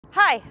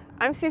Hi,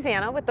 I'm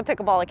Susanna with the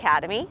Pickleball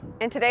Academy,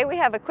 and today we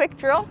have a quick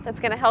drill that's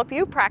going to help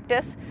you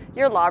practice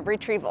your lob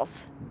retrievals.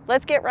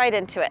 Let's get right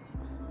into it.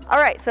 All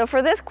right, so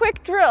for this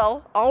quick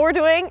drill, all we're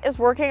doing is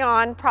working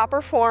on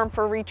proper form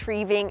for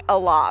retrieving a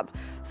lob.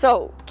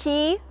 So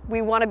key,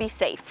 we want to be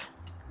safe,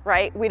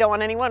 right? We don't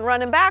want anyone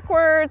running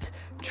backwards,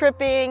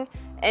 tripping,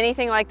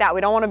 anything like that.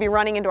 We don't want to be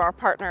running into our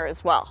partner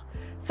as well.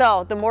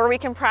 So the more we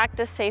can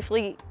practice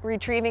safely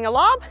retrieving a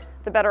lob,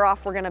 the better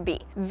off we're gonna be.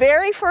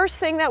 Very first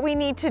thing that we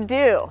need to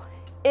do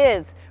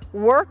is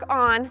work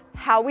on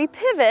how we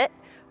pivot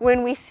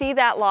when we see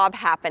that lob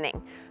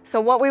happening. So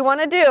what we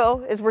wanna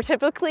do is we're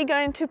typically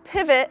going to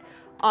pivot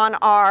on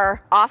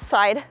our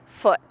offside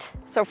foot.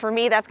 So for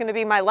me, that's gonna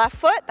be my left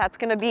foot, that's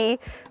gonna be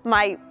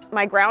my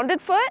grounded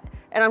foot,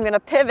 and I'm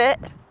gonna pivot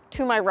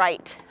to my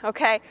right,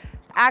 okay?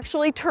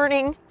 Actually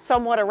turning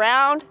somewhat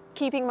around,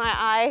 keeping my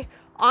eye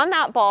on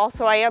that ball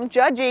so I am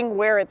judging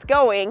where it's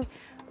going.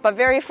 But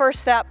very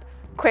first step,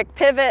 quick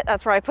pivot,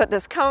 that's where I put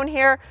this cone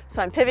here.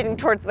 So I'm pivoting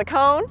towards the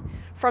cone.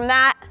 From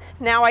that,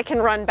 now I can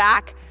run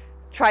back,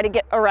 try to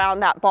get around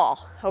that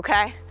ball,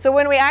 okay? So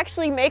when we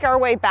actually make our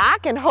way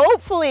back, and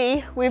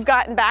hopefully we've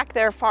gotten back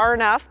there far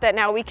enough that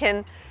now we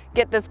can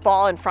get this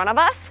ball in front of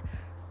us,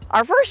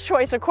 our first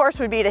choice, of course,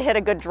 would be to hit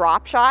a good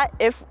drop shot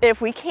if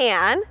we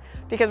can,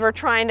 because we're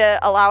trying to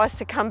allow us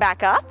to come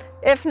back up.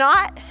 If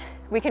not,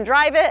 we can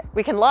drive it,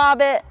 we can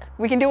lob it,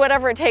 we can do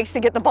whatever it takes to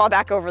get the ball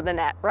back over the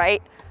net,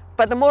 right?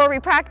 But the more we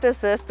practice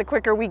this, the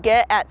quicker we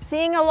get at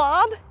seeing a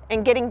lob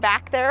and getting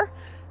back there,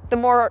 the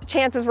more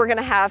chances we're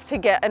gonna have to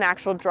get an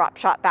actual drop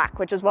shot back,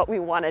 which is what we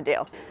wanna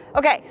do.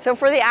 Okay, so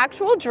for the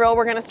actual drill,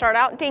 we're gonna start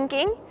out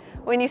dinking.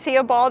 When you see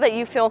a ball that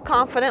you feel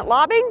confident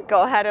lobbing,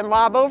 go ahead and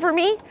lob over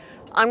me.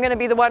 I'm gonna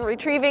be the one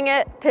retrieving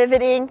it,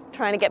 pivoting,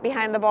 trying to get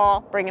behind the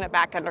ball, bringing it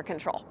back under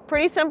control.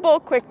 Pretty simple,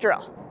 quick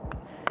drill.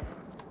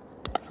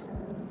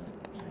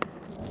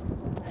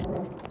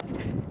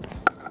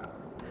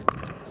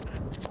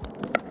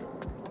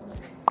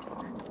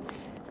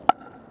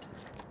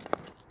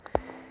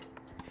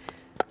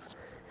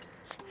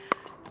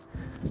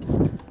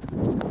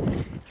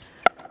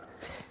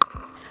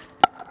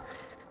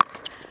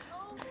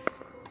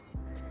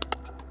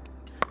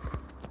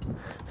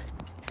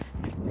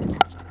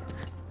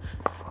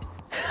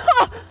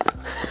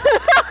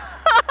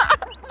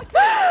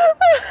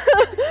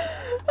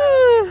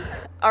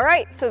 All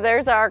right, so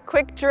there's our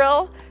quick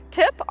drill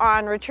tip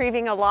on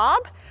retrieving a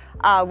lob.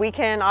 We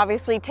can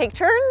obviously take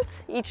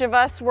turns, each of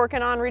us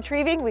working on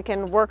retrieving. We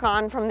can work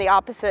on from the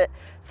opposite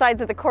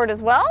sides of the court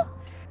as well.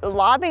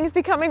 Lobbing is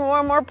becoming more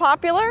and more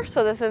popular,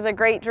 so this is a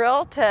great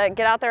drill to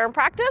get out there and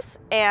practice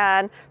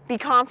and be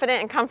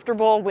confident and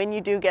comfortable when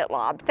you do get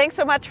lobbed. Thanks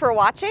so much for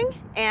watching,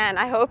 and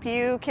I hope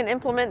you can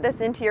implement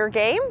this into your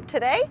game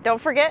today.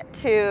 Don't forget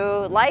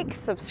to like,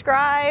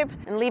 subscribe,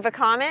 and leave a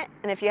comment.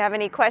 And if you have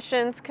any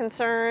questions,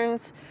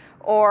 concerns,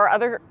 or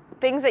other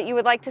things that you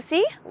would like to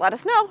see, let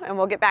us know and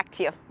we'll get back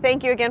to you.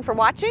 Thank you again for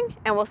watching,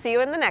 and we'll see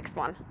you in the next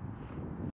one.